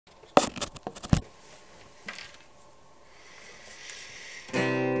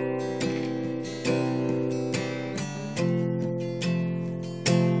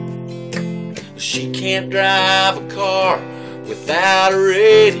can't drive a car without a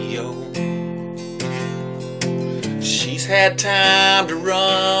radio. She's had time to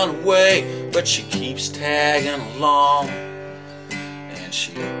run away, but she keeps tagging along, and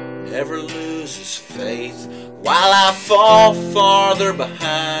she never loses faith while I fall farther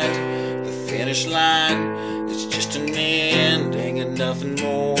behind. The finish line is just an ending and nothing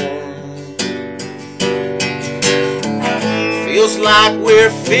more. Feels like we're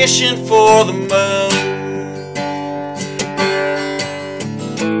fishing for the moon.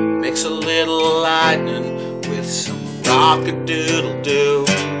 Mix a little lightning with some rock-a-doodle-doo.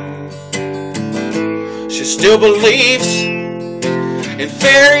 She still believes in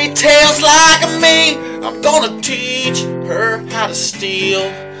fairy tales like me. I'm gonna teach her how to steal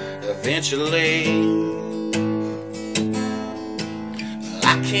eventually.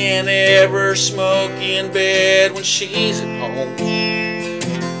 I can't ever smoke in bed when she's at home.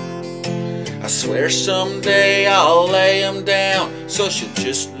 I swear someday I'll lay 'em down so she'll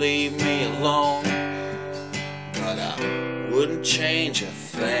just leave me alone. But I wouldn't change a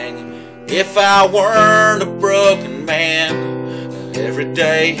thing if I weren't a broken man. Every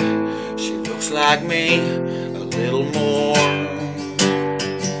day she looks like me a little more.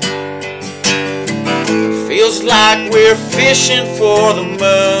 Feels like we're fishing for the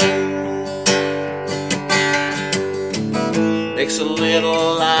moon. Mix a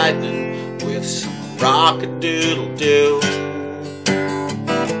little lightning with some rock-a-doodle-doo.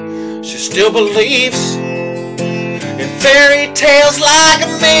 She still believes in fairy tales like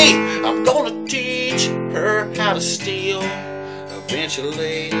me. I'm gonna teach her how to steal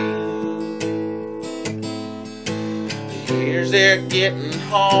eventually. The years they're getting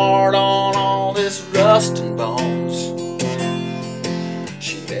hard on all this rust and bones.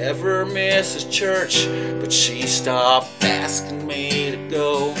 She never misses church, but she stopped asking me to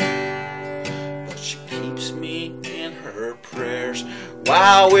go. But she keeps me in her prayers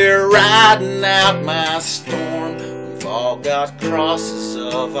while we're riding out my storm. We've all got crosses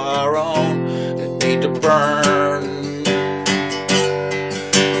of our own that need to burn.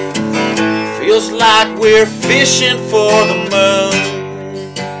 Feels like we're fishing for the moon.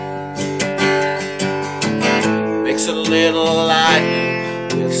 Mix a little lightning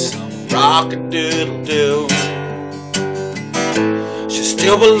with some rock-a-doodle-doo. She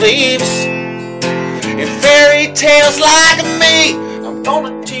still believes in fairy tales like me. I'm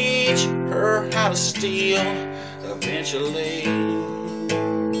gonna teach her how to steal eventually.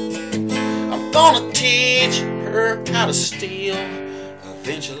 I'm gonna teach her how to steal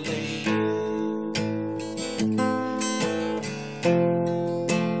eventually.